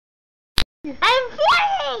I'm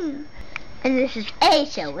flying! And this is A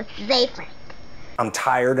Show with Zayfrank. I'm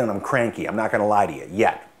tired and I'm cranky. I'm not gonna lie to you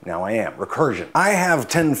yet. Now I am. Recursion. I have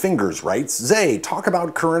 10 fingers, writes Zay. Talk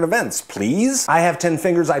about current events, please. I have 10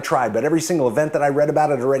 fingers, I tried, but every single event that I read about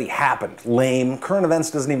it already happened. Lame. Current events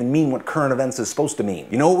doesn't even mean what current events is supposed to mean.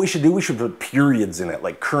 You know what we should do? We should put periods in it,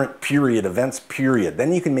 like current period, events period.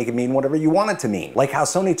 Then you can make it mean whatever you want it to mean. Like how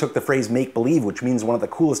Sony took the phrase make-believe, which means one of the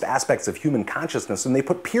coolest aspects of human consciousness, and they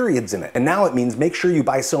put periods in it. And now it means make sure you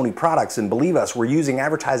buy Sony products, and believe us, we're using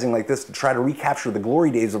advertising like this to try to recapture the glory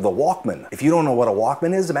days of the Walkman. If you don't know what a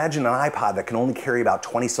Walkman is, imagine an iPod that can only carry about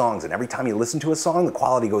 20 songs, and every time you listen to a song, the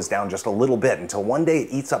quality goes down just a little bit until one day it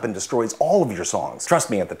eats up and destroys all of your songs. Trust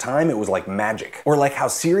me, at the time it was like magic. Or like how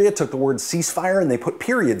Syria took the word ceasefire and they put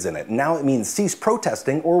periods in it, and now it means cease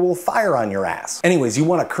protesting or we'll fire on your ass. Anyways, you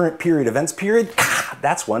want a current period events period?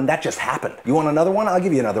 That's one, that just happened. You want another one? I'll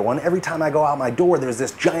give you another one. Every time I go out my door, there's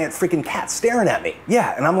this giant freaking cat staring at me.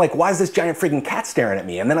 Yeah, and I'm like, why is this giant freaking cat staring at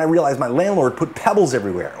me? And then I realized my landlord put pebbles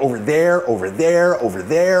everywhere. Over there, over there, over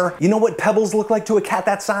there. You know what pebbles look like to a cat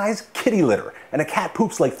that size? Kitty litter. And a cat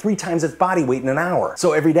poops like 3 times its body weight in an hour.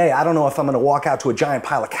 So every day, I don't know if I'm gonna walk out to a giant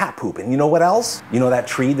pile of cat poop. And you know what else? You know that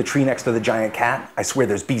tree, the tree next to the giant cat? I swear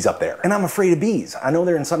there's bees up there. And I'm afraid of bees. I know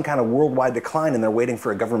they're in some kind of worldwide decline and they're waiting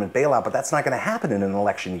for a government bailout, but that's not gonna happen in an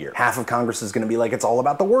election year. Half of Congress is gonna be like, it's all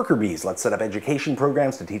about the worker bees. Let's set up education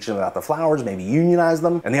programs to teach them about the flowers, maybe unionize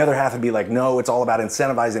them. And the other half would be like, no, it's all about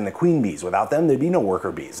incentivizing the queen bees. Without them, there'd be no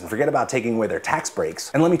worker bees. And forget about taking away their tax breaks.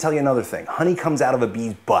 And let me tell you another thing. Honey comes out of a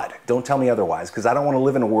bee's butt. Don't tell me otherwise, because I don't want to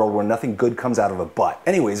live in a world where nothing good comes out of a butt.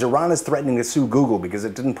 Anyways, Iran is threatening to sue Google because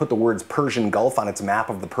it didn't put the words Persian Gulf on its map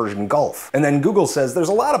of the Persian Gulf. And then Google says there's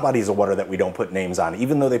a lot of bodies of water that we don't put names on,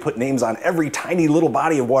 even though they put names on every tiny little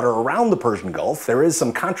body of water around the Persian Gulf. There is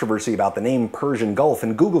some controversy about the name Persian Gulf,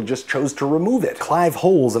 and Google just chose to remove it. Clive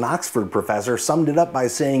Holes, an Oxford professor, summed it up by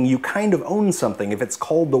saying, you kind of own something if it's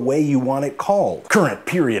called the way you want it called. Current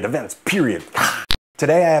period events period.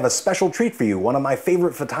 Today I have a special treat for you. One of my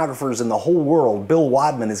favorite photographers in the whole world, Bill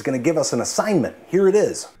Wadman, is going to give us an assignment. Here it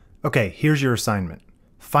is. Okay, here's your assignment.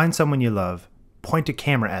 Find someone you love, point a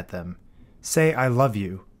camera at them, say I love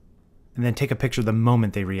you, and then take a picture the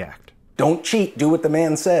moment they react. Don't cheat, do what the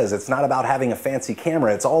man says. It's not about having a fancy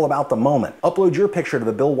camera, it's all about the moment. Upload your picture to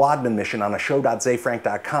the Bill Wadman mission on a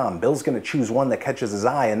show.zayfrank.com. Bill's going to choose one that catches his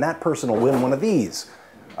eye, and that person will win one of these.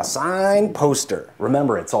 A signed poster.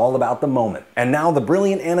 Remember, it's all about the moment. And now the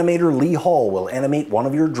brilliant animator Lee Hall will animate one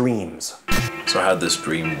of your dreams. So I had this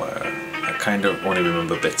dream where I kind of only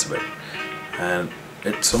remember bits of it. And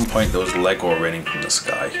at some point there was Lego raining from the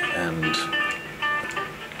sky, and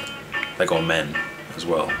Lego men as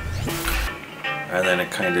well. And then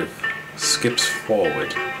it kind of skips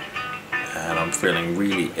forward and I'm feeling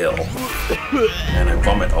really ill. And I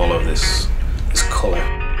vomit all of this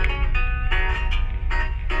colour.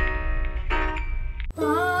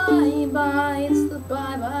 Bye bye, it's the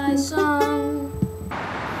bye bye song.